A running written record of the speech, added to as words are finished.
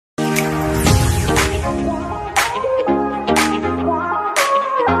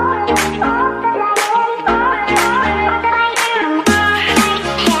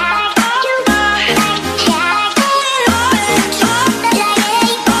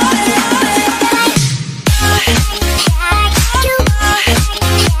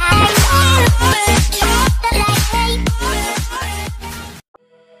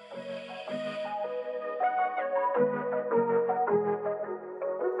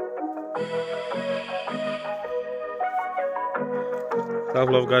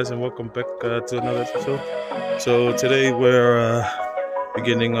Hello guys, and welcome back to another episode. So today we're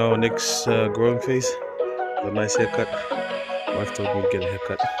beginning our next growing phase. A nice haircut. My wife told me to get a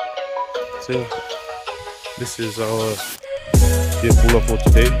haircut. So this is our deer puller for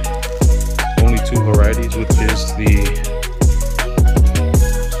today. Only two varieties, which is the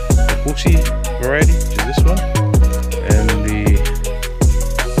Fusi variety, which is this one, and the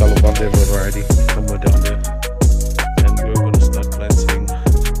Talo variety somewhere down there. And we're going to start planting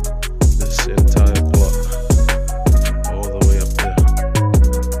this entire plot all the way up there.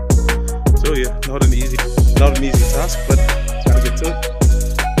 So yeah, not an easy task, but gotta get to it.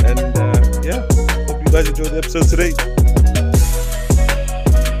 And yeah, hope you guys enjoyed the episode today.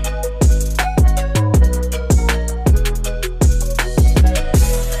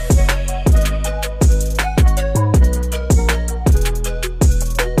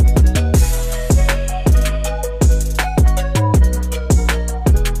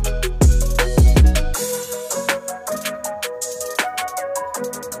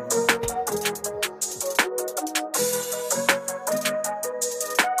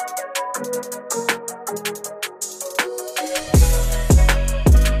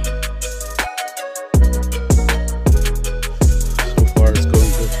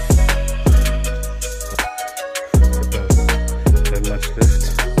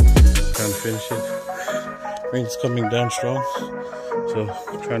 Finish it. Rain's coming down strong, so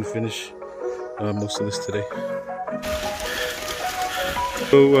I'm trying to finish most of this today.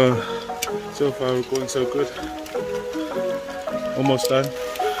 So far we're going so good. Almost done.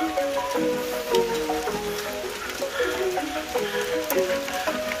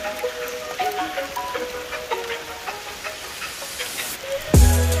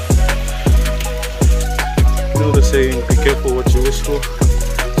 You know the saying, be careful what you wish for.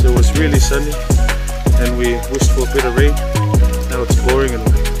 So it was really sunny and we wished for a bit of rain. Now it's pouring, and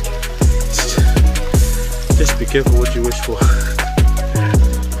just be careful what you wish for.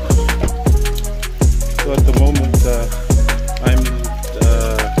 So at the moment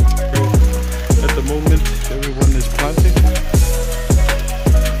everyone is planting,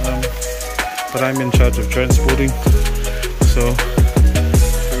 but I'm in charge of transporting, so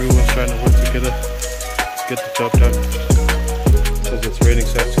everyone's trying to work together to get the job done. Because it's raining,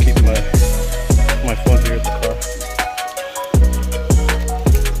 so I have to keep my phone here at the car.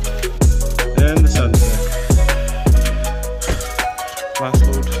 And the sun's back. Last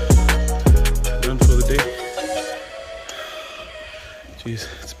load done for the day. Jeez,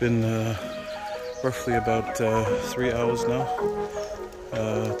 it's been roughly about 3 hours now.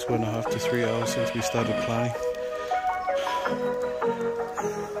 2.5 to 3 hours since we started planting.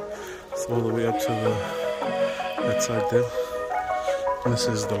 It's all the way up to that side there. And this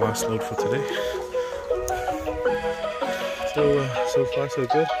is the last load for today. So far so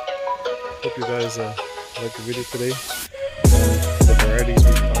good. Hope you guys like the video today. The varieties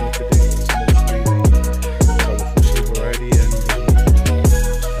we planted today was mostly the Fusi variety and the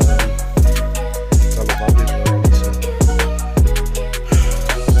vave variety. So hopefully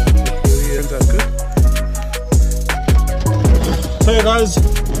it ends up good. Hey guys,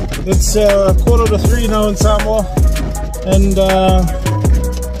 it's 2:45 now in Samoa, and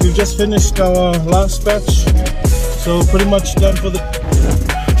we've just finished our last batch, so pretty much done for the.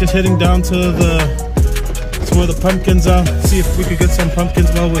 Just heading down to where the pumpkins are. See if we could get some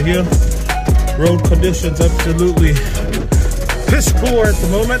pumpkins while we're here. Road conditions absolutely piss poor at the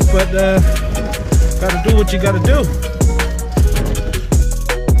moment, but gotta do what you gotta do.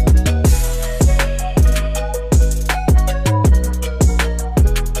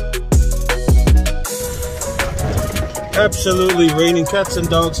 Absolutely raining cats and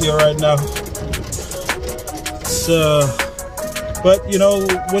dogs here right now. It's, but you know,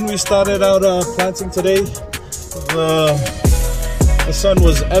 when we started out planting today, the sun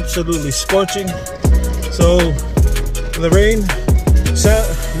was absolutely scorching. So the rain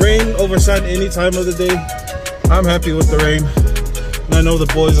over sun any time of the day. I'm happy with the rain, and I know the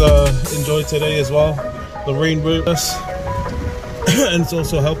boys enjoyed today as well. The rain with us, and it's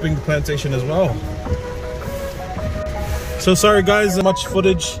also helping the plantation as well. So sorry guys, much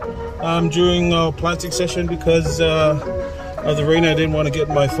footage during our planting session because of the rain. I didn't want to get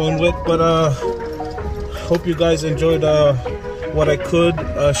my phone wet, but hope you guys enjoyed what I could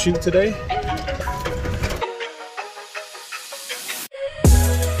shoot today.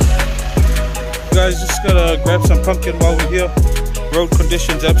 Guys, just gotta grab some pumpkin while we're here. Road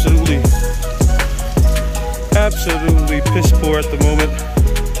conditions absolutely piss poor at the moment.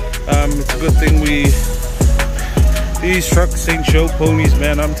 It's a good thing we These trucks ain't show ponies,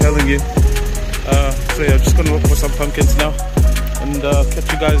 man, I'm telling you. So yeah, I'm just gonna look for some pumpkins now and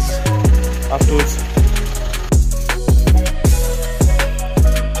catch you guys afterwards.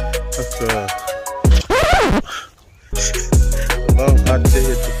 After a long hot day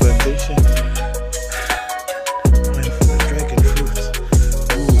at the plantation. Went for the dragon fruits.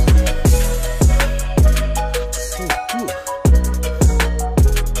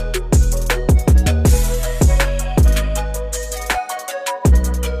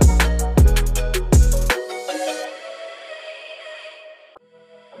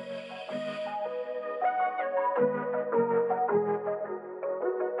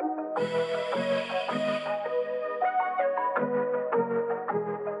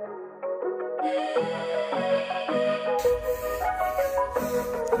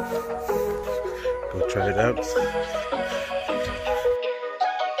 Go try it out.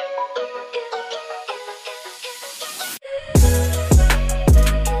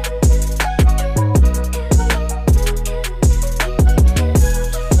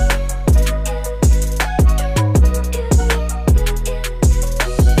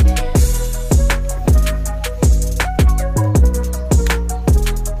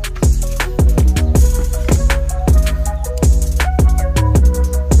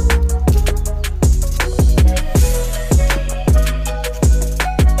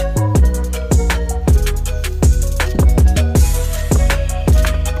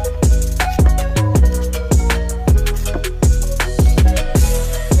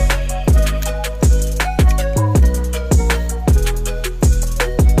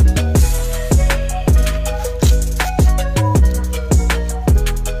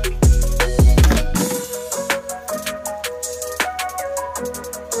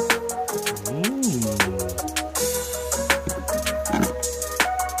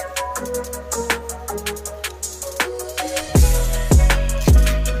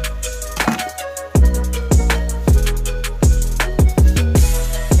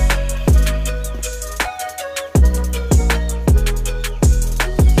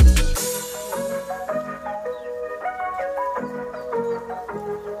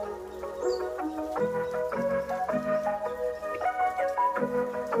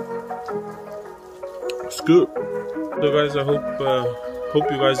 It's good. So guys, I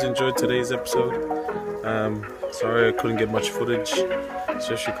hope you guys enjoyed today's episode. Sorry I couldn't get much footage,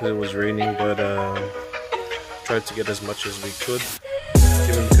 especially because it was raining, but tried to get as much as we could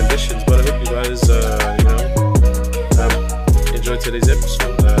given the conditions. But I hope you guys enjoyed today's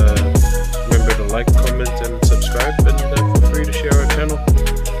episode. Remember to like, comment and subscribe, and feel free to share our channel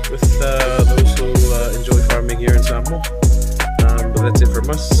with those who enjoy farming here in Samoa. But that's it from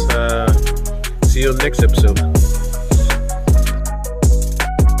us. See you on the next episode.